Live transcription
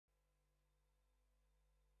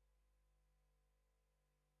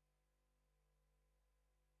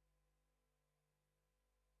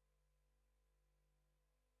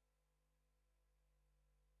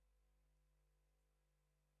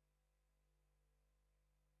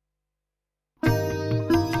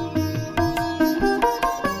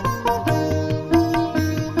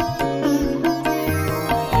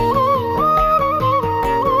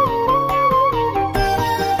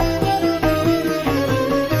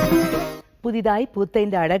புதிதாய் பூத்த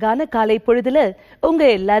இந்த அழகான காலை பொழுதுல உங்க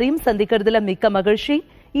எல்லாரையும் சந்திக்கிறதுல மிக்க மகிழ்ச்சி.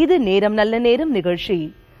 இது நேரம் நல்ல நேரம் நிகழ்ச்சி.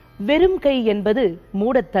 வெறும் கை என்பது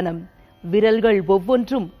மூடத்தனம், விரல்கள்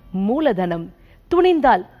ஒவ்வொன்றும் மூலதனம்.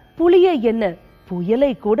 துணிந்தால் புலியை என்ன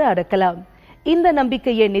புயலை கூட அடக்கலாம். இந்த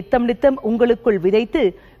நம்பிக்கையை நித்தம் நித்தம் உங்களுக்குள் விதைத்து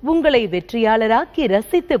உங்களை வெற்றியாளராக்கி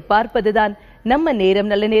ரசித்து பார்ப்பதுதான் நம்ம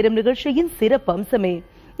நேரம் நல்ல நேரம் நிகழ்ச்சியின் சிறப்பு அம்சமே.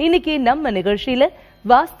 இன்னைக்கு நம்ம நிகழ்ச்சியில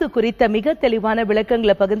வாஸ்து குறித்த மிக தெளிவான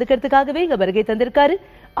விளக்கங்களை பகிர்ந்துக்கிறதுக்காகவே இங்க வருகை தந்திருக்காரு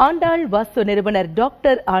ஆண்டாள் வாஸ்து நிறுவனர்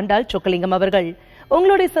டாக்டர் ஆண்டாள் சொக்கலிங்கம் அவர்கள்.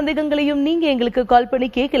 உங்களுடைய சந்தேகங்களையும் நீங்க எங்களுக்கு கால் பண்ணி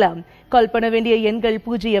கேட்கலாம். கால் பண்ண வேண்டிய எண்கள்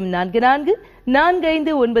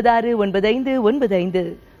 044445969595.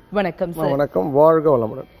 வணக்கம் சார். வணக்கம், வாழ்க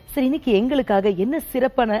வளமுடன். சார், இன்னைக்கு எங்களுக்காக என்ன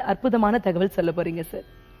சிறப்பான அற்புதமான தகவல் சொல்ல போறீங்க சார்?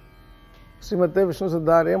 ஸ்ரீமத்தே விஷ்ணு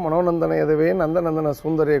சித்தாரிய மனோநந்தன எதவே நந்தநந்தன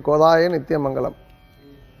சுந்தரிய கோதாய நித்தியமங்கலம்.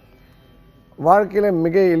 வாழ்க்கையில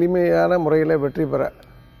மிக எளிமையான முறையில் வெற்றி பெற,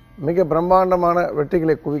 மிக பிரம்மாண்டமான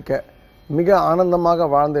வெற்றிகளை குவிக்க, மிக ஆனந்தமாக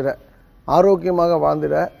வாழ்ந்திட, ஆரோக்கியமாக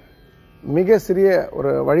வாழ்ந்திட மிக சிறிய ஒரு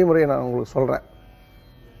வழிமுறையை நான் உங்களுக்கு சொல்கிறேன்.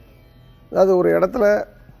 அதாவது ஒரு இடத்துல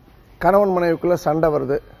கணவன் மனைவிக்குள்ளே சண்டை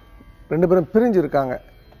வருது, ரெண்டு பேரும் பிரிஞ்சு இருக்காங்க.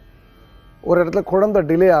 ஒரு இடத்துல குழந்தை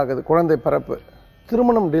டிலே ஆகுது, குழந்தை பிறப்பு,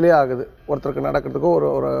 திருமணம் டிலே ஆகுது, ஒருத்தருக்கு நடக்கிறதுக்கோ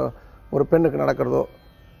ஒரு பெண்ணுக்கு நடக்கிறதோ.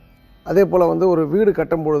 அதே போல் ஒரு வீடு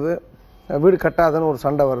கட்டும் பொழுது வீடு கட்டாதுன்னு ஒரு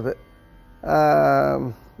சண்டை வருது.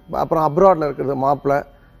 அப்புறம் அப்ராடில் இருக்கிறது மாப்பிள்ளை,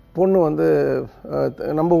 பொண்ணு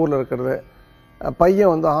நம்ம ஊரில் இருக்கிறது,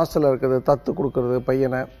 பையன் ஹாஸ்டலில் இருக்கிறது, தத்து கொடுக்கறது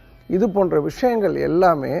பையனை. இது போன்ற விஷயங்கள்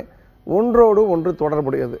எல்லாமே ஒன்றோடு ஒன்று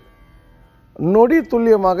தொடர்புடையது. நொடி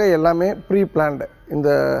துல்லியமாக எல்லாமே ப்ரீ பிளான்டு இந்த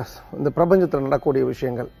பிரபஞ்சத்தில் நடக்கக்கூடிய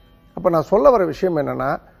விஷயங்கள். அப்போ நான் சொல்ல வர விஷயம்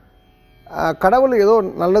என்னென்னா, கடவுள் ஏதோ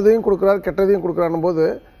நல்லதையும் கொடுக்குறாரு கெட்டதையும் கொடுக்குறாருன்னு போது,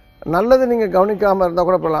 நல்லது நீங்கள் கவனிக்காமல் இருந்தால்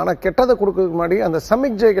கூட பரவாயில்ல, ஆனால் கெட்டதை கொடுக்கறதுக்கு முன்னாடி அந்த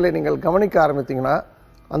சமிக்ஜைகளை நீங்கள் கவனிக்க ஆரம்பித்தீங்கன்னா,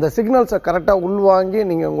 அந்த சிக்னல்ஸை கரெக்டாக உள்வாங்கி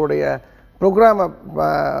நீங்கள் உங்களுடைய ப்ரோக்ராமை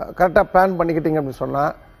கரெக்டாக பிளான் பண்ணிக்கிட்டீங்க அப்படின்னு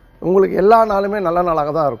சொன்னால் உங்களுக்கு எல்லா நாளுமே நல்ல நாளாக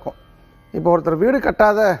தான் இருக்கும். இப்போ ஒருத்தர் வீடு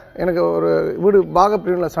கட்டாத, எனக்கு ஒரு வீடு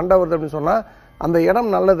பாகப்பிரிவில் சண்டை வருது அப்படின்னு சொன்னால் அந்த இடம்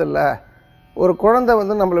நல்லதில்லை. ஒரு குழந்தை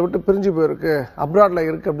நம்மளை விட்டு பிரிஞ்சு போயிருக்கு, அப்ராடில்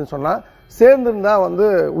இருக்குது அப்படின்னு சொன்னால் சேர்ந்துருந்தால்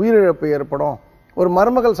உயிரிழப்பு ஏற்படும். ஒரு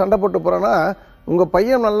மருமகள் சண்டை போட்டு போகிறோன்னா உங்கள்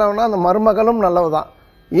பையன் நல்லவனா அந்த மருமகளும் நல்லவ தான்.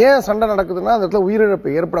 ஏன் சண்டை நடக்குதுன்னா அந்த இடத்துல உயிரிழப்பு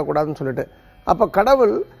ஏற்படக்கூடாதுன்னு சொல்லிட்டு. அப்போ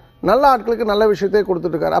கடவுள் நல்ல ஆட்களுக்கு நல்ல விஷயத்தையே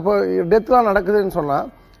கொடுத்துட்ருக்காரு. அப்போ டெத்லாம் நடக்குதுன்னு சொன்னால்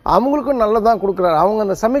அவங்களுக்கும் நல்லதான் கொடுக்குறாரு. அவங்க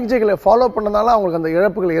அந்த சமிக்ஜைகளை ஃபாலோ பண்ணதால அவங்களுக்கு அந்த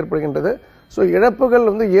இழப்புகள் ஏற்படுகின்றது. ஸோ இழப்புகள்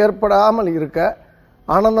ஏற்படாமல் இருக்க,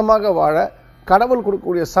 ஆனந்தமாக வாழ, கடவுள்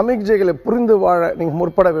கொடுக்கக்கூடிய சமிக்ஜைகளை புரிந்து வாழ நீங்கள்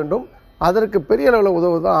முற்பட வேண்டும். அதற்கு பெரிய அளவில்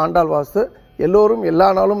உதவுதான் ஆண்டாள் வாஸ்து. எல்லோரும் எல்லா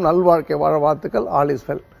நாளும் நல்வாழ்க்கை வாழ வாழ்த்துக்கள். All is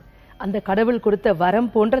well. அந்த கடவுள் கொடுத்த வரம்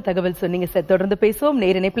போன்ற தகவல் சொன்னீங்க சார். தொடர்ந்து பேசுவோம்.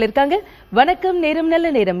 நேர இணைப்பில் இருக்காங்க. வணக்கம், நேரம் நல்ல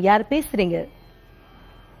நேரம். யார் பேசுறீங்க?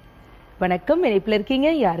 வணக்கம், இணைப்பில் இருக்கீங்க.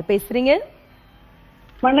 யார் பேசுறீங்க?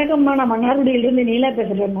 வணக்கம்மா, நான் மன்னார்குடியிலிருந்து நீலா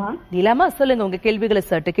பேசுறேன்மா. நீலாமா, சொல்லுங்க, உங்க கேள்விகளை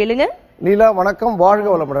சற்று கேளுங்க. நீலா, வணக்கம், வாழ்க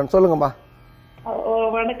வளமுடன். சொல்லுங்கம்மா.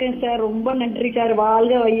 வணக்கம் சார், ரொம்ப நன்றி சார்.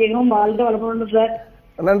 வாழ்க வையகம், வாழ்க வளமுடன் சார்.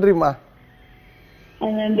 நன்றிம்மா.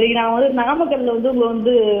 நன்றி. நான் நாமக்கல்ல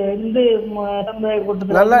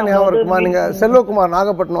நல்லா ஞாபகம் இருக்குமா? நீங்க செல்வகுமார்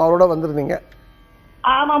நாகப்பட்டினம் அவரோட வந்திருந்தீங்க.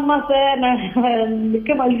 ஆமாம்மா சார், நான் மிக்க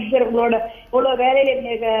மகிழ்ச்சி சார். உங்களோட இவ்வளவு வேலையில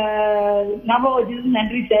ஞாபகம் வச்சது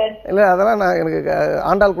நன்றி சார். இல்ல, அதெல்லாம் நான் எனக்கு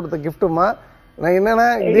ஆண்டாள் கொடுத்த கிஃப்ட்டுமா. நான் என்னன்னா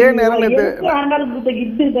இதே நேரம் ஆண்டாள் கொடுத்த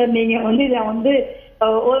கிஃப்ட் சார். நீங்க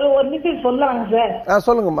ஒரு நிமிஷம் சொல்லலாங்க சார்?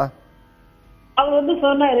 சொல்லுங்கம்மா. அவர்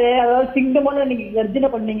சொன்னாரு, அதாவது சிங்கமோட நீங்க கர்ஜனை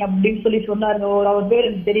பண்ணீங்க அப்படின்னு சொல்லி சொன்னாருங்க. அவர் பேர்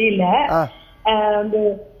எனக்கு தெரியல.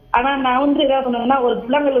 ஆனா நான் என்ன சொன்னேன்னா, ஒரு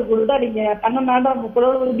பிள்ளைங்களுக்கு கொடுத்தா நீங்க கண்ணநாட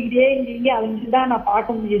குரல் விரும்பிக்கிட்டே இருந்தீங்க. அதுதான் நான்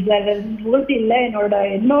பார்க்க முடியும் சார். நிகழ்ச்சி இல்ல, என்னோட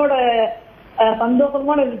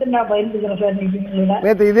சந்தோஷமான விஷயத்தை நான் பகிர்ந்துக்கிறேன் சார்.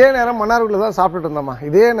 நேற்று இதே நேரம் மன்னார்குடியில தான் சாப்பிட்டுட்டு இருந்தோம்மா.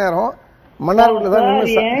 இதே நேரம் மன்னார்குடியில தான்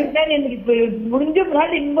எனக்கு இப்ப முடிஞ்ச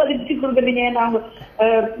முன்னாடி இன்னும் அதிர்ச்சி கொடுக்குறீங்க. நான்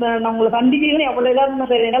உங்களை சந்திக்கிறேன்னு எவ்வளவு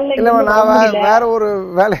சார். இல்ல, நான் வேற ஒரு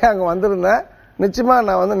வேலையா அங்க வந்திருந்தேன். நிச்சயமா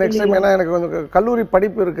நான் நெக்ஸ்ட் டைம், ஏன்னா எனக்கு கல்லூரி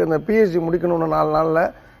படிப்பு இருக்கு, இந்த பிஹெச்டி முடிக்கணும்னு 4 நாள்ல.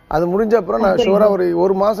 அது முடிஞ்ச அப்புறம் நான் ஷூரா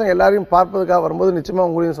ஒரு மாசம் எல்லாரையும் பார்ப்பதற்காக வரும்போது நிச்சயமா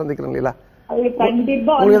உங்களையும் சந்திக்கிறேன். இல்ல,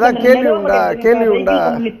 உங்களுக்கு ஏதாவது கேள்வி உண்டா?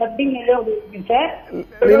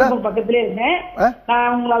 பக்கத்துல இருக்கேன்.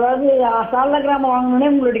 நான் உங்களை அதாவது சாலகிராமம் வாங்கணும்னே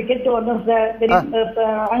உங்களுடைய கேட்டு வந்தோம் சார்.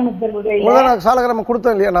 சாலகிராமம்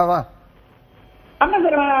கொடுத்தேன் இல்லையா? நான் தான். ஆமா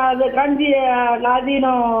சார், அது காஞ்சி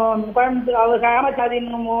ஆதீனம் கோயம்புத்தூர் அவர்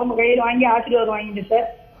காமச்சாதீனம் கையில் வாங்கி ஆசீர்வாதம் வாங்கிட்டு சார்.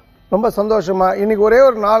 ரொம்ப சந்தோஷமா. இன்னைக்கு ஒரே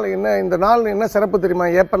ஒரு நாள், இந்த நாள் என்ன சிறப்பு தெரியுமா?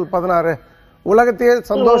 ஏப்ரல் 16 உலகத்தையே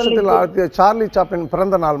சந்தோஷத்தில் ஆழ்த்திய சார்லி சாப்ளின்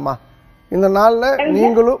பிறந்த நாள்மா. இந்த நாள்ல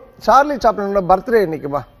நீங்களும் சார்லி சாப்ளினோட பர்த்டே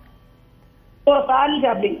இன்னைக்குமா. Charlie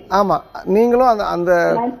Chaplin. ஆமா, நீங்களும் அந்த அந்த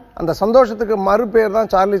அந்த சந்தோஷத்துக்கு மறு பேர்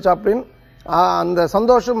தான் சார்லி சாப்ளின். அந்த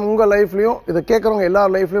சந்தோஷம் உங்க லைஃப்லயும், இதை கேட்கறவங்க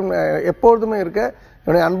எல்லார் லைஃப்லயும் எப்பொழுதுமே இருக்க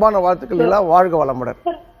என்னுடைய அன்பான வாழ்த்துக்கள் எல்லாம். வாழ்க வளமுடன்.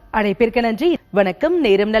 அழைப்பிற்கு நன்றி. வணக்கம்,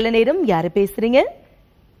 நேரம் நல்ல நேரம். யாரு பேசுறீங்க?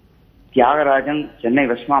 தியாகராஜன், சென்னை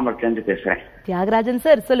வெஸ்மாம்பரத்திலிருந்து பேசுறேன். தியாகராஜன்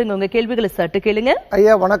சார், சொல்லுங்க, உங்க கேள்விகளை சட்டு கேளுங்க.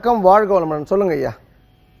 ஐயா வணக்கம், வாழ்க வளமுடன். சொல்லுங்க ஐயா.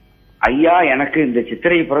 ஐயா, எனக்கு இந்த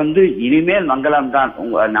சித்திரை பிறந்து இனிமேல் மங்களம் தான்.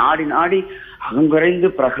 உங்க நாடி நாடி அகங்குறைந்து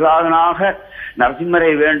பிரகலாதனாக நரசிம்மரை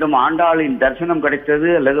வேண்டும் ஆண்டாளின் தரிசனம் கிடைத்தது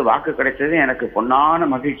அல்லது வாக்கு கிடைத்தது எனக்கு பொன்னான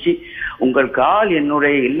மகிழ்ச்சி. உங்கள் கால்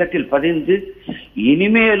என்னுடைய இல்லத்தில் பதிந்து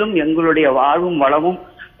இனிமேலும் எங்களுடைய வாழ்வும் வளமும்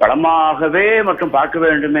பலமாகவே மற்றும் பார்க்க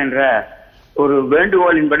வேண்டும் என்ற ஒரு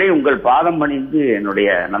வேண்டுகோளின்படி உங்கள் பாதம் பணிந்து என்னுடைய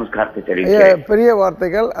நமஸ்காரத்தை தெரிவிக்கிறேன். பெரிய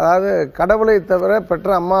வார்த்தைகள். அதாவது கடவுளை தவிர, பெற்ற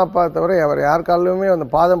அம்மா அப்பா தவிர அவர் யார் காலிலுமே அந்த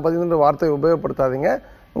பாதம் பதின்ற வார்த்தையை உபயோகப்படுத்தாதீங்க.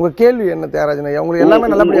 உங்க கேள்வி என்ன தியாகராஜன் ஐயா? உங்களுக்கு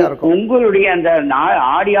எல்லாமே நல்லபடியா இருக்கும். உங்களுடைய அந்த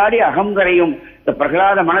ஆடி ஆடி அகங்கரையும் இந்த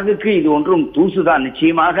பிரகலாத மனதுக்கு இது ஒன்றும் தூசுதான்.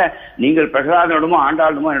 நிச்சயமாக நீங்கள் பிரகலாதனிடமோ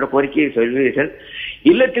ஆண்டாளுமோ என்னோட கோரிக்கையை சொல்வீர்கள்.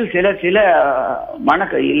 இல்லத்தில் சில சில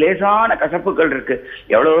லேசான கசப்புகள் இருக்கு.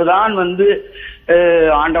 எவ்வளவுதான்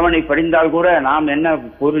ஆண்டவனை படிந்தால் கூட நாம் என்ன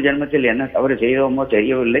பூர்வ ஜென்மத்தில் என்ன தவறு செய்தோமோ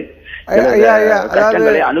தெரியவில்லை,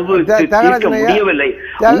 கஷ்டங்களை அனுபவித்து முடியவில்லை.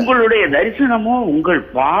 உங்களுடைய தரிசனமோ உங்கள்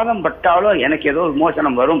பாதம் பட்டாலோ எனக்கு ஏதோ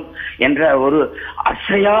விமோசனம் வரும் என்ற ஒரு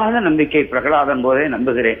அசையாத நம்பிக்கை பிரகலாதன் போதே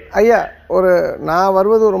நம்புகிறேன். ஐயா, நான்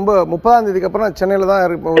வருவது ரொம்ப 30ஆம் தேதிக்கு அப்புறம் சென்னையில தான்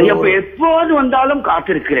இருப்பேன். எப்போது வந்தாலும்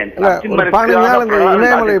காத்திருக்கிறேன்.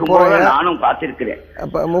 இமயமலை போறேன், நானும் காத்திருக்கிறேன்.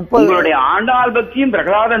 உங்களுடைய ஆண்டாள் பக்தியும்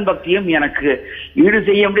பிரகலாதன் பக்தியும் எனக்கு ஈடு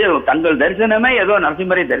செய்ய முடியாது. தங்கள் தரிசனமே ஏதோ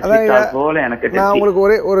நரசிம்மரை தரிசித்தால் போல எனக்கு. நான் உங்களுக்கு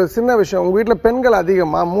ஒரு சின்ன விஷயம். உங்க வீட்டுல பெண்கள்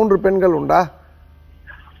அதிகமா? 3 பெண்கள் உண்டா?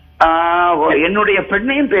 என்னுடைய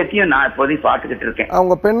பெண்ணையும் பேத்தியும் நான் இப்போதைக்கு பாத்துக்கிட்டு இருக்கேன்.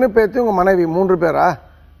 உங்க பெண்ணு பேத்தி உங்க மனைவி 3 பேரா?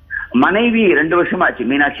 மனைவி 2 வருஷமாச்சு,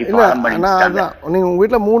 மீனாட்சி. நீங்க உங்க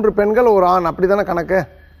வீட்டுல 3 பெண்கள் ஒரு ஆண், அப்படித்தானே கணக்கு?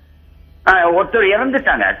 ஒருத்தர்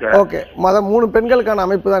இறந்துட்டாங்க. ஓகே, 3 பெண்களுக்கான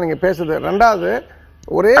அமைப்பு தான் நீங்க பேசுது. 2வது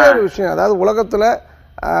ஒரே ஒரு விஷயம். அதாவது உலகத்துல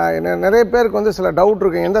நிறைய பேருக்கு சில டவுட்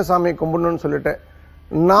இருக்கு, எந்த சாமியை கும்பிடணும்னு சொல்லிட்டு.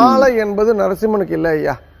 நாளை என்பது நரசிம்மனுக்கு இல்லை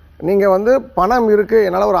ஐயா. நீங்க பணம் இருக்கு,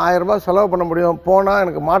 என்னால ஒரு 1000 ரூபாய் செலவு பண்ண முடியும், போனா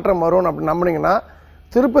எனக்கு மாற்றம் வரும் அப்படின்னு நம்பினீங்கன்னா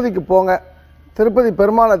திருப்பதிக்கு போங்க. திருப்பதி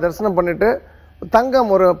பெருமாளை தரிசனம் பண்ணிட்டு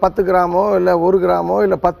தங்கம் ஒரு 10 கிராமோ இல்ல 1 கிராமோ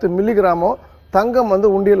இல்ல 10 மில்லிகிராமோ தங்கம்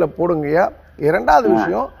உண்டியல்ல போடுங்கய்யா. 2வது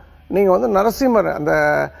விஷயம், நீங்க நரசிம்மர்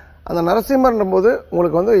அந்த நரசிம்மர்ன்ற போது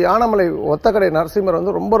உங்களுக்கு யானமலை ஒத்தக்கடை நரசிம்மர்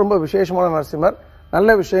ரொம்ப ரொம்ப விசேஷமான நரசிம்மர். நல்ல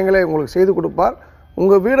விஷயங்களை உங்களுக்கு செய்து கொடுப்பார்.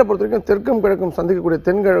 உங்க வீடை பொறுத்த வரைக்கும் தெற்கும் கிழக்கும் சந்திக்கக்கூடிய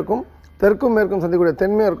தென்கிழக்கும், தெற்கும் மேற்கும் சந்திக்கக்கூடிய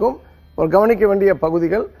தென்மேற்கும் ஒரு கவனிக்க வேண்டிய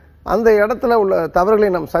பகுதிகள். அந்த இடத்துல உள்ள தவறுகளை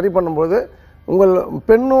நாம் சரி பண்ணும்போது உங்கள்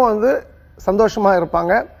பெண்ணும் சந்தோஷமா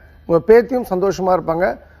இருப்பாங்க, உங்க பேத்தியும் சந்தோஷமா இருப்பாங்க.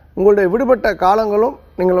 உங்களுடைய விடுபட்ட காலங்களும்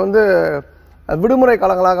நீங்கள் விடுமுறை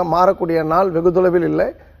காலங்களாக மாறக்கூடிய நாள் வெகு தொலைவில் இல்லை.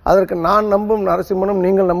 அதற்கு நான் நம்பும் நரசிம்மனும்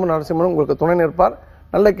நீங்கள் நம்பும் நரசிம்மனும் உங்களுக்கு துணை நிற்பார்.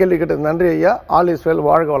 நல்ல கேள்வி கேட்டது, நன்றி ஐயா. All is well.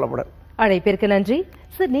 வாழ்க வளமுடன். அழைப்பிற்கு நன்றி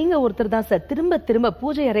சார். நீங்க ஒருத்தர் தான் சார் திரும்ப திரும்ப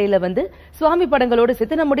பூஜை அறையில சுவாமி படங்களோடு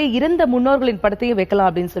சேர்த்து நம்முடைய இறந்த முன்னோர்களின் படத்தையும் வைக்கலாம்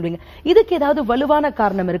அப்படின்னு சொல்லுவீங்க. இதுக்கு ஏதாவது வலுவான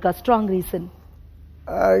காரணம் இருக்கா? ஸ்ட்ராங் ரீசன்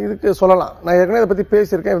இதுக்கு சொல்லலாம். நான் ஏற்கனவே இதை பத்தி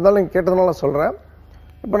பேசியிருக்கேன், இருந்தாலும் நீங்க கேட்டதுனால சொல்றேன்.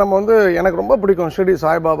 இப்போ நம்ம எனக்கு ரொம்ப பிடிக்கும் ஷிரடி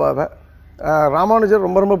சாய்பாபாவை, ராமானுஜர்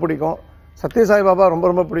ரொம்ப ரொம்ப பிடிக்கும், சத்ய சாய்பாபா ரொம்ப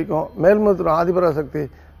ரொம்ப பிடிக்கும், மேல்மருத்துவர் ஆதிபராசக்தி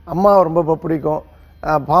அம்மா ரொம்ப ரொம்ப பிடிக்கும்,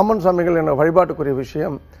 பாமன் சுவாமிகள் என்னோட வழிபாட்டுக்குரிய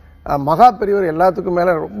விஷயம், மகா பெரியவர் எல்லாத்துக்கும்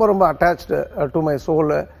மேலே ரொம்ப ரொம்ப அட்டாச்டு டு மை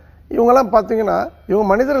சோல். இவங்கெல்லாம் பார்த்தீங்கன்னா இவங்க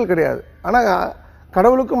மனிதர்கள் கிடையாது, ஆனால்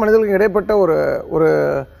கடவுளுக்கும் மனிதர்களுக்கும் இடைப்பட்ட ஒரு ஒரு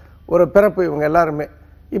ஒரு பிறப்பு இவங்க எல்லாருமே.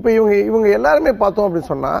 இப்போ இவங்க எல்லாருமே பார்த்தோம்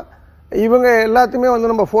அப்படின்னு சொன்னால் இவங்க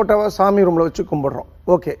எல்லாத்தையுமே நம்ம ஃபோட்டோவை சாமி ரூமில் வச்சு கும்பிடுறோம்.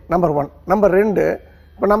 Okay, number 1. நம்பர் 2,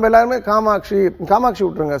 இப்போ நம்ம எல்லாருமே காமாட்சி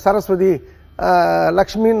விட்டுருங்க, சரஸ்வதி,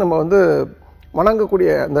 லக்ஷ்மின்னு நம்ம வணங்கக்கூடிய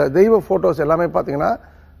அந்த தெய்வ ஃபோட்டோஸ் எல்லாமே பார்த்தீங்கன்னா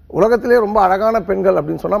உலகத்திலே ரொம்ப அழகான பெண்கள்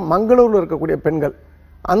அப்படின்னு சொன்னால் மங்களூரில் இருக்கக்கூடிய பெண்கள்.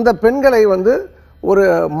 அந்த பெண்களை ஒரு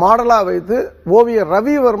மாடலாக வைத்து ஓவியர்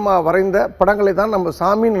ரவிவர்மா வரைந்த படங்களை தான் நம்ம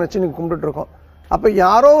சாமின்னு நினச்சி நீங்கள் கும்பிட்டுருக்கோம். அப்போ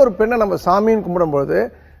யாரோ ஒரு பெண்ணை நம்ம சாமின்னு கும்பிடும்போது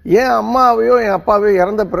என் அம்மாவையோ என் அப்பாவையோ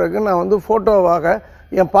இறந்த பிறகு நான் ஃபோட்டோவாக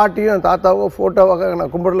என் பாட்டியோ என் தாத்தாவோ ஃபோட்டோவாக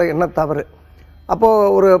நான் கும்பிடல, என்ன தவறு?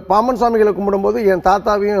 அப்போது ஒரு பாமன் சுவாமிகளை கும்பிடும்போது என்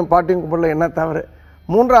தாத்தாவையும் என் பாட்டியும் கும்பிடல, என்ன தவறு?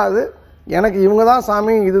 3வது, எனக்கு இவங்க தான்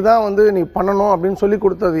சாமி, இதுதான் நீ பண்ணணும் அப்படின்னு சொல்லி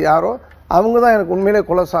கொடுத்தது யாரோ அவங்க தான் எனக்கு உண்மையிலே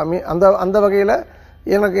குலசாமி. அந்த வகையில்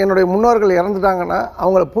எனக்கு என்னுடைய முன்னோர்கள் இறந்துட்டாங்கன்னா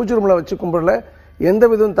அவங்கள பூஜை ரூமில் வச்சு கும்பிடல, எந்த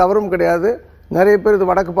விதம் தவறும் கிடையாது. நிறைய பேர் இது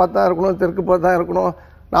வடக்கு பார்த்து தான் இருக்கணும், தெற்கு பார்த்து தான் இருக்கணும்,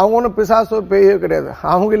 அவங்க ஒன்றும் பிசாசோ பேயோ கிடையாது,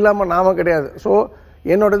 அவங்க இல்லாமல் நாம கிடையாது. ஸோ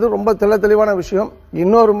என்னோட இது ரொம்ப தெளிவான விஷயம்.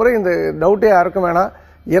 இன்னொரு முறை இந்த டவுட்டே யாருக்கும் வேணாம்.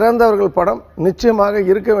 இறந்தவர்கள் படம் நிச்சயமாக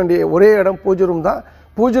இருக்க வேண்டிய ஒரே இடம் பூஜை ரூம் தான்.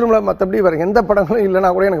 பூஜை ரூமில் மற்றபடி வேறு எந்த படங்களும் இல்லைனா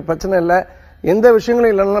கூட எனக்கு பிரச்சனை இல்லை, எந்த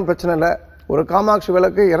விஷயங்களும் இல்லைன்னா பிரச்சனை இல்லை. ஒரு காமாட்சி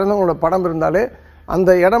விளக்கு, இறந்தவங்களோட படம் இருந்தாலே அந்த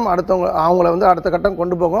இடம் அவங்கள வந்து அடுத்த கட்டம்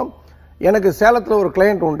கொண்டு போகும். எனக்கு சேலத்தில் ஒரு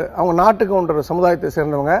கிளையண்ட் உண்டு, அவங்க நாட்டுக்கு ஒன்ற சமுதாயத்தை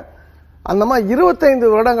சேர்ந்தவங்க. அந்த மாதிரி 25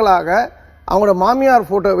 வருடங்களாக அவங்களோட மாமியார்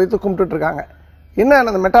ஃபோட்டோ வைத்து கும்பிட்டுட்டு இருக்காங்க, என்ன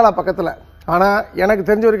அந்த மெட்டாலா பக்கத்தில். ஆனால் எனக்கு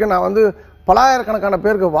தெரிஞ்ச வரைக்கும் நான் வந்து பலாயிரக்கணக்கான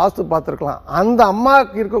பேருக்கு வாஸ்து பார்த்துருக்கலாம். அந்த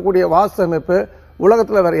அம்மாவுக்கு இருக்கக்கூடிய வாஸ்து அமைப்பு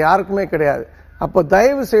உலகத்தில் வேறு யாருக்குமே கிடையாது. அப்போ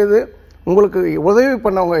தயவு செய்து உங்களுக்கு உதவி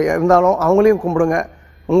பண்ணவங்க இருந்தாலும் அவங்களையும் கும்பிடுங்க.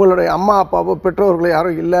 உங்களுடைய அம்மா அப்பாவோ பெற்றோர்களோ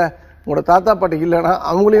யாரும் இல்லை, உங்களோட தாத்தா பாட்டி இல்லைன்னா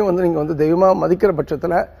அவங்களையும் வந்து நீங்கள் வந்து தெய்வமாக மதிக்கிற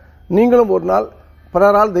பட்சத்தில் நீங்களும் ஒரு நாள்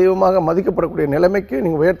பிறரால் தெய்வமாக மதிக்கப்படக்கூடிய நிலைமைக்கு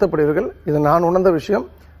நீங்கள் உயர்த்தப்படுவீர்கள். இது நான் உணர்ந்த விஷயம்.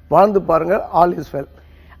 வாழ்ந்து பாருங்கள். All is well.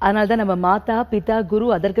 அதனால்தான் நம்ம மாதா பிதா குரு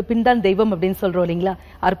அதற்கு பின் தான் தெய்வம் அப்படின்னு சொல்றோம் இல்லைங்களா?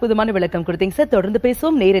 அற்புதமான விளக்கம் கொடுத்தீங்க சார். தொடர்ந்து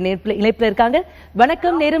பேசுவோம். இணைப்புல இருக்காங்க.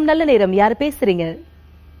 வணக்கம், நேரம் நல்ல நேரம். யார் பேசுறீங்க?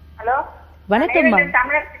 ஹலோ, வணக்கம்மா.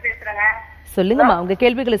 தமிழரசி பேசுறேங்க. சொல்லுங்கம்மா, உங்க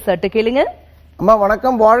கேள்விகளை சட்டு கேளுங்க. அம்மா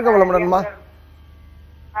வணக்கம், வாழ்க வளமுடன்மா.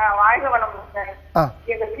 வாழ்க வளமுடன் சார்.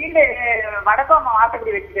 எங்க வீடு வடக்கோமா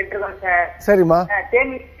வாசப்படி வச்சுக்கிட்டு இருக்கோம் சார். சரிம்மா.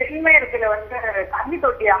 தென்மேற்குல வந்து தண்ணி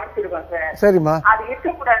தொட்டி அமைச்சிருக்கோம் சார். சரிம்மா. அது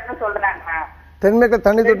இருக்கக்கூடாதுன்னு சொல்றாங்க. தென்மேற்க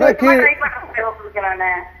தண்ணி தொட்டியா கீழ்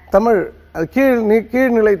தமிழ் அது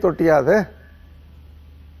கீழ்நிலை தொட்டியா? அது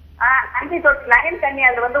தண்ணி தொட்டி லைன் தண்ணி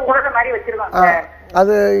அதுல வந்து உருள மாதிரி வச்சிருக்கோம் சார்.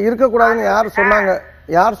 அது இருக்கக்கூடாதுன்னு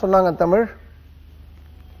யார் சொன்னாங்க தமிழ்?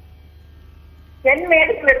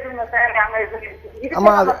 தென்மேற்குல இருக்குங்க சார்.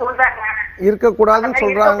 ஆமா, அது இருக்கக்கூடாதுன்னு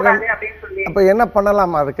சொல்றாங்க. அப்ப என்ன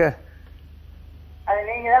பண்ணலாமா அதுக்கு?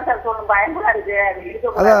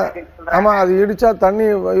 ஆமா, அது இடிச்சா தண்ணி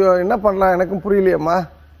என்ன பண்ணலாம் எனக்கும் புரியலையம்மா.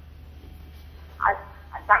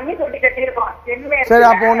 சரி,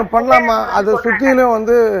 அப்ப ஒண்ணு பண்ணலாமா, அது சுத்திலும்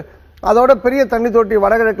வந்து அதோட பெரிய தண்ணி தொட்டி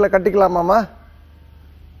வடகிழக்குல கட்டிக்கலாமாமா?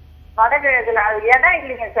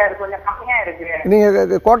 நீங்க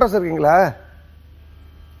குவார்டர்ஸ் இருக்கீங்களா?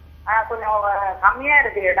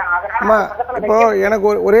 இப்போ எனக்கு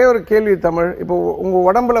ஒரே ஒரு கேள்வி தமிழ். இப்போ உங்க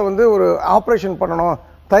உடம்புல வந்து ஒரு ஆபரேஷன் பண்ணணும்,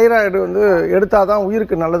 தைராய்டு வந்து எடுத்தாதான்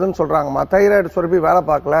உயிருக்கு நல்லதுன்னு சொல்றாங்கம்மா. தைராய்டு சுரப்பி வேலை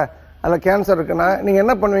பார்க்கல, அதுல கேன்சர் இருக்குன்னா நீங்க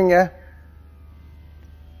என்ன பண்ணுவீங்க?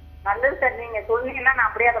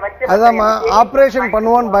 அதாம்மா, ஆபரேஷன்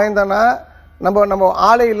பண்ணுவோன்னு பயந்தானா நம்ம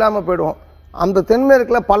ஆளே இல்லாம போயிடுவோம். அந்த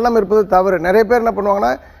தென்மேற்குல பள்ளம் இருப்பது தவறு. நிறைய பேர் என்ன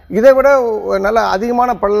பண்ணுவாங்கன்னா இதை விட நல்ல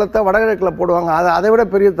அதிகமான பள்ளத்தை வடகிழக்குல போடுவாங்க. அதை விட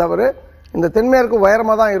பெரிய தவறு. இந்த தென்மேற்கு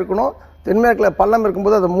உயரமா தான் இருக்கணும். தென்மேற்குல பள்ளம்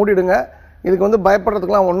இருக்கும்போது அதை மூடிடுங்க. இதுக்கு வந்து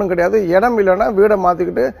பயப்படுறதுக்குலாம் ஒன்றும் கிடையாது. இடம் இல்லைன்னா வீடை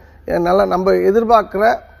மாற்றிக்கிட்டு நல்லா நம்ம எதிர்பார்க்குற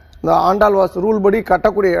இந்த ஆண்டாள் வாஸ்து ரூல் படி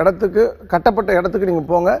கட்டப்பட்ட இடத்துக்கு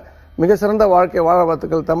நீங்கள் போங்க. மிக சிறந்த வாழ்க்கை வாழ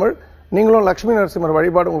வாழ்த்துக்கள் தமிழ். நீங்களும் லட்சுமி நரசிம்மர்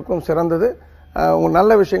வழிபாடு உங்களுக்கும் சிறந்தது. உங்கள்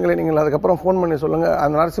நல்ல விஷயங்களை நீங்கள் அதுக்கப்புறம் ஃபோன் பண்ணி சொல்லுங்கள்.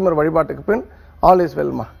 அந்த நரசிம்மர் வழிபாட்டுக்கு பின் ஆல் இஸ்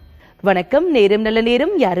வெல்மா. வணக்கம், நேரம் நல்ல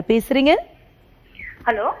நேரம். யாரு பேசுறீங்க?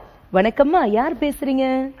 ஹலோ, வணக்கம்மா, யார் பேசுறீங்க?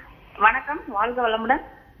 வணக்கம், வாழ்க வளமுடன்.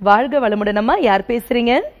 வாழ்க வளமுடன் அம்மா. யார்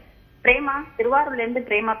பேசுறீங்க? பிரேமா, திருவாரூர்ல இருந்து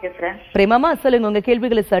பிரேமா பேசுறேன். பிரேமாமா, சொல்லுங்க, உங்க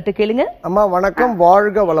கேள்விகளை சட்டு கேளுங்க. அம்மா வணக்கம்,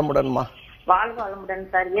 வாழ்க வளமுடன்மா. வாழ்க வளமுடன்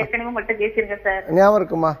சார். ஏற்கனவே உங்கள்கிட்ட பேசிருக்கேன் சார். ஞாபகம்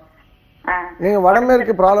இருக்குமா? நீங்க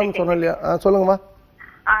வடமேற்கு ப்ராப்ளம் சொன்ன இல்லையா? சொல்லுங்கம்மா.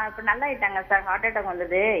 இப்ப நல்லா ஆயிட்டாங்க சார். ஹார்ட் அட்டாக்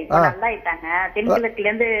வந்தது, இப்ப நல்லா ஆயிட்டாங்க. தென்கிழக்குல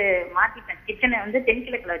இருந்து மாத்திட்டேன். கிச்சனை வந்து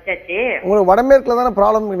தென்கிழக்குல வச்சாச்சு. உங்களுக்கு வடமேற்குல தானே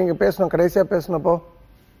ப்ராப்ளம் நீங்க பேசணும், கடைசியா பேசணும்ப்போ?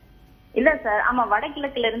 இல்ல சார், ஆமா,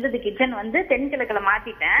 வடகிழக்குல இருந்து கிச்சன் வந்து தென்கிழக்குல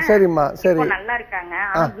மாத்திட்டேன். சரிம்மா, சரி, நல்லா இருக்காங்க.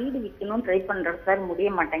 ஆனா வீடு விக்கணும் ட்ரை பண்றேன் சார், முடிய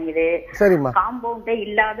மாட்டேங்குது. சரிம்மா. காம்பவுண்டே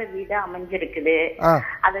இல்லாத வீடு அமைஞ்சிருக்குது,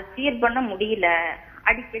 அதை சீர் பண்ண முடியல.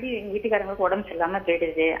 அடிக்கடி எங்க வீட்டுக்காரங்களுக்கு உடம்பு சரியில்லாம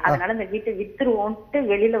போயிடுது. அதனால இந்த வீட்டை வித்துருவோம்ட்டு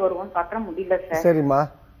வெளியில வருவோம் பாத்திரம் முடியல சார். சரிம்மா,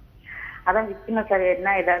 அதான் விக்கணும் சார்.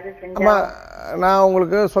 என்ன ஏதாவது செஞ்சா? நான்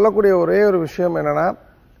உங்களுக்கு சொல்லக்கூடிய ஒரே ஒரு விஷயம் என்னன்னா,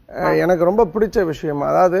 எனக்கு ரொம்ப பிடிச்ச விஷயம்,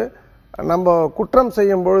 அதாவது நம்ம குற்றம்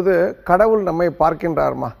செய்யும் பொழுது கடவுள் நம்மை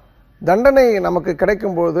பார்க்கின்றார்மா. தண்டனை நமக்கு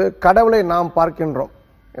கிடைக்கும் பொழுது கடவுளை நாம் பார்க்கின்றோம்.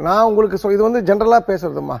 நான் உங்களுக்கு இது வந்து ஜென்ரலா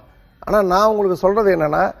பேசுறதுமா. ஆனா நான் உங்களுக்கு சொல்றது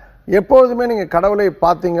என்னன்னா, எப்போதுமே நீங்க கடவுளை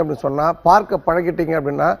பார்த்தீங்க அப்படின்னு சொன்னா, பார்க்க பழகிட்டீங்க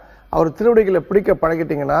அப்படின்னா, அவர் திருவடிகளை பிடிக்க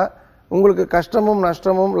பழகிட்டீங்கன்னா, உங்களுக்கு கஷ்டமும்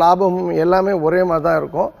நஷ்டமும் லாபமும் எல்லாமே ஒரே மாதிரி தான்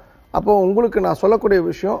இருக்கும். அப்போ உங்களுக்கு நான் சொல்லக்கூடிய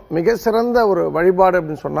விஷயம், மிக சிறந்த ஒரு வழிபாடு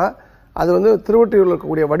அப்படின்னு சொன்னா அது வந்து திருவொற்றியூரில்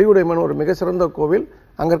இருக்கக்கூடிய வடிவுடைமன் ஒரு மிக சிறந்த கோவில்.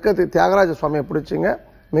 அங்க இருக்க தியாகராஜ சுவாமியை பிடிச்சிங்க.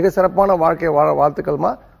 மிக சிறப்பான வாழ்க்கை வாழ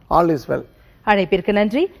வாழ்த்துக்கள்மா. All is well. அழைப்பிற்கு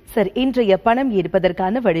நன்றி சார். இன்றைய பணம்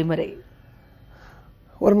ஈர்ப்பதற்கான வழிமுறை.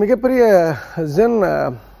 ஒரு மிகப்பெரிய ஜென்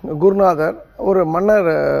குருநாதர் ஒரு மன்னர்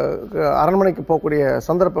அரண்மனைக்கு போகக்கூடிய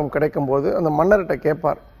சந்தர்ப்பம் கிடைக்கும் போது அந்த மன்னர்கிட்ட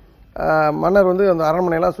கேட்பார். மன்னர் வந்து அந்த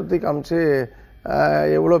அரண்மனையெல்லாம் சுற்றி காமிச்சு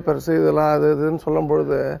எவ்வளோ பெருசு இதெல்லாம் அது இதுன்னு சொல்லும்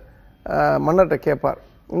பொழுது மன்னர்கிட்ட கேட்பார்,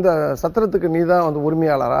 இந்த சத்திரத்துக்கு நீ தான் வந்து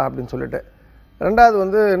உரிமையாளரா அப்படின்னு சொல்லிட்டு. ரெண்டாவது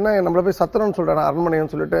வந்து என்ன நம்மளை போய் சத்திரம்னு சொல்கிறேன்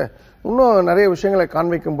அரண்மனைன்னு சொல்லிட்டு இன்னும் நிறைய விஷயங்களை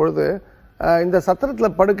காண்பிக்கும் பொழுது இந்த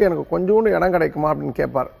சத்திரத்தில் படுக்க எனக்கு கொஞ்சோண்டு இடம் கிடைக்குமா அப்படின்னு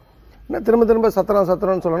கேட்பார். என்ன திரும்ப திரும்ப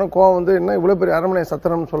சத்திரம்னு சொல்லணும். கோவம் வந்து என்ன இவ்வளோ பெரிய அரண்மனை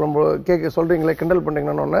சத்திரம்னு சொல்லும்போது சொல்கிறீங்களே, கிண்டல்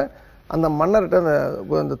பண்ணுறீங்கன்னு அந்த மன்னர்கிட்ட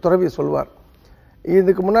அந்த துறவி சொல்வார்.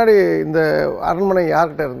 இதுக்கு முன்னாடி இந்த அரண்மனை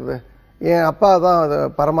யார்கிட்ட இருந்தது? என் அப்பா தான் அதை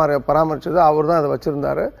பராமரிச்சது, அவர் தான் அதை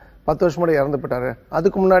வச்சுருந்தாரு. 10 வருஷம் முன்னாடி இறந்து போயிட்டாரு.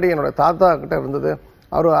 அதுக்கு முன்னாடி என்னோடய தாத்தா கிட்ட இருந்தது,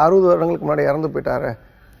 அவர் 60 வருடங்களுக்கு முன்னாடி இறந்து போயிட்டாரு.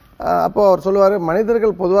 அப்போ அவர் சொல்லுவார்,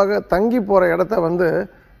 மனிதர்கள் பொதுவாக தங்கி போகிற இடத்த வந்து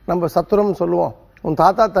நம்ம சத்திரம்னு சொல்லுவோம். உன்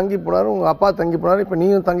தாத்தா தங்கி போனார், உங்கள் அப்பா தங்கி போனார், இப்போ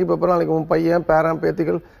நீயும் தங்கி போகிற, நாளைக்கு உன் பையன் பேரன்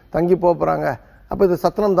பேத்திகள் தங்கி போகிறாங்க, அப்போ இது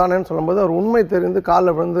சத்திரம் தானேன்னு சொல்லும்போது அவர் உண்மை தெரிந்து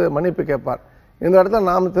காலில் விழுந்து மன்னிப்பு கேட்பார். இந்த இடத்துல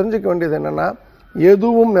நாம் தெரிஞ்சுக்க வேண்டியது என்னென்னா,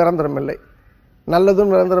 எதுவும் நிரந்தரமில்லை,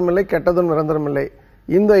 நல்லதும் நிரந்தரமில்லை, கெட்டதும் நிரந்தரமில்லை.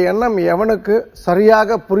 இந்த எண்ணம் எவனுக்கு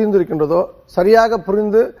சரியாக புரிந்திருக்கின்றதோ, சரியாக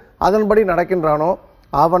புரிந்து அதன்படி நடக்கின்றானோ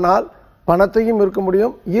அவனால் பணத்தையும் இருக்க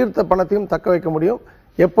முடியும், ஈர்த்த பணத்தையும் தக்க வைக்க முடியும்.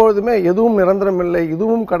 எப்பொழுதுமே எதுவும் நிரந்தரமில்லை,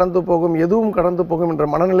 இதுவும் கடந்து போகும், எதுவும் கடந்து போகும் என்ற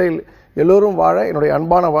மனநிலையில் எல்லோரும் வாழ என்னுடைய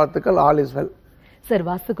அன்பான வாழ்த்துக்கள். All is well. சார்,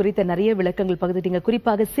 வாஸ்து குறித்த நிறைய விளக்கங்கள் பகிர்ந்தீங்க.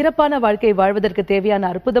 குறிப்பாக சிறப்பான வாழ்க்கை வாழ்வதற்கு தேவையான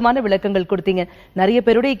அற்புதமான விளக்கங்கள் கொடுத்தீங்க. நிறைய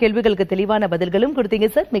பேருடைய கேள்விகளுக்கு தெளிவான பதில்களும் கொடுத்தீங்க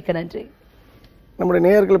சார். மிக்க நன்றி. நம்முடைய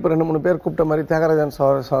நேயர்கள் இப்போ 2-3 பேர் கூப்பிட்ட மாதிரி, தியாகராஜன்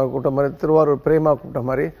கூப்பிட்ட மாதிரி, திருவாரூர் பிரேமா கூப்பிட்ட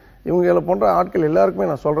மாதிரி, இவங்களை போன்ற ஆட்கள் எல்லாருக்குமே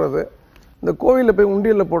நான் சொல்கிறது, இந்த கோவிலில் போய்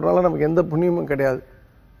உண்டியலில் போடுறதுனால நமக்கு எந்த புண்ணியமும் கிடையாது.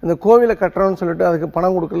 இந்த கோவிலை கட்டுறோன்னு சொல்லிட்டு அதுக்கு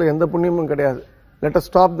பணம் கொடுக்கல எந்த புண்ணியமும் கிடையாது. லெட் அஸ்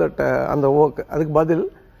ஸ்டாப் தட் அந்த ஒர்க். அதுக்கு பதில்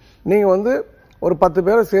நீங்கள் வந்து ஒரு 10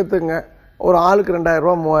 பேரை சேர்த்துங்க, ஒரு ஆளுக்கு 2000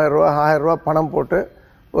 ரூபா 3000 ரூபா 1000 ரூபா பணம் போட்டு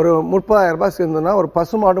ஒரு 30,000 ரூபாய் சேர்ந்துன்னா ஒரு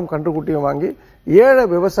பசுமாடும் கன்றுக்குட்டியும் வாங்கி ஏழை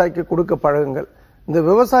விவசாயிக்கு கொடுக்க பழகுங்கள். இந்த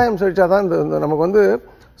விவசாயம் செழிச்சாதான் இந்த நமக்கு வந்து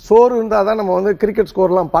சோறு இருந்தால் தான் நம்ம வந்து கிரிக்கெட்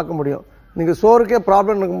ஸ்கோர்லாம் பார்க்க முடியும். நீங்கள் சோறுக்கே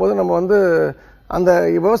ப்ராப்ளம் இருக்கும்போது நம்ம வந்து அந்த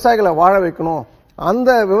விவசாயிகளை வாழ வைக்கணும், அந்த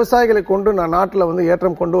விவசாயிகளை கொண்டு நான் நாட்டில் வந்து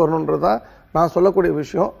ஏற்றம் கொண்டு வரணுன்றது தான் நான் சொல்லக்கூடிய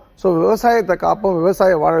விஷயம். ஸோ விவசாயத்தை காப்போம்,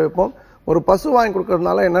 விவசாய வாழ வைப்போம். ஒரு பசு வாங்கி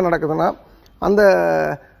கொடுக்கறதுனால என்ன நடக்குதுன்னா, அந்த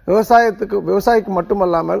விவசாயிக்கு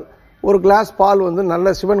மட்டுமல்லாமல் ஒரு கிளாஸ் பால் வந்து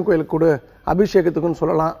நல்ல சிவன் கோயிலுக்கு கொடு, அபிஷேகத்துக்குன்னு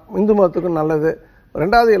சொல்லலாம், இந்து மதத்துக்கும் நல்லது.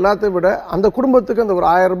 ரெண்டாவது எல்லாத்தையும் விட அந்த குடும்பத்துக்கு அந்த ஒரு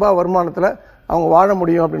 1000 ரூபாய் வருமானத்தில் அவங்க வாழ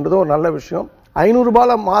முடியும் அப்படின்றது ஒரு நல்ல விஷயம். 500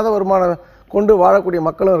 ரூபாயில் மாத வருமானம் கொண்டு வாழக்கூடிய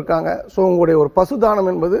மக்களும் இருக்காங்க. ஸோ உங்களுடைய ஒரு பசுதானம்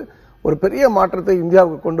என்பது ஒரு பெரிய மாற்றத்தை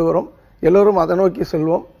இந்தியாவுக்கு கொண்டு வரும். எல்லோரும் அதை நோக்கி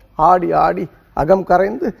செல்வோம். ஆடி ஆடி அகம்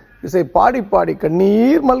கரைந்து இசை பாடி பாடி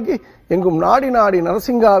கண்ணீர் மல்கி எங்கும் நாடி நாடி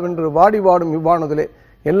நரசிங்காவென்று வாடி வாடும் இவ்வாணுதலே.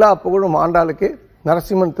 எல்லா புகழும் ஆண்டாளுக்கே.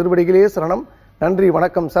 நரசிம்மன் திருவடிகளே சரணம். நன்றி,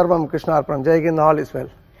 வணக்கம். சர்வம் கிருஷ்ணார்ப்பணம். ஜெய்ஹிந்த். All is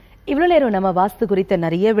well. இவ்வளவு நேரம் நம்ம வாஸ்து குறித்த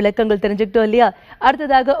நிறைய விளக்கங்கள் தெரிஞ்சுக்கிட்டோம் இல்லையா?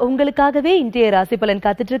 அடுத்ததாக உங்களுக்காகவே இன்றைய ராசி பலன்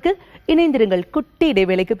காத்துட்டு இருக்கு. இணைந்திருங்கள். குட்டி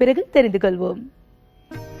இடைவேளைக்கு பிறகு தெரிந்து கொள்வோம்.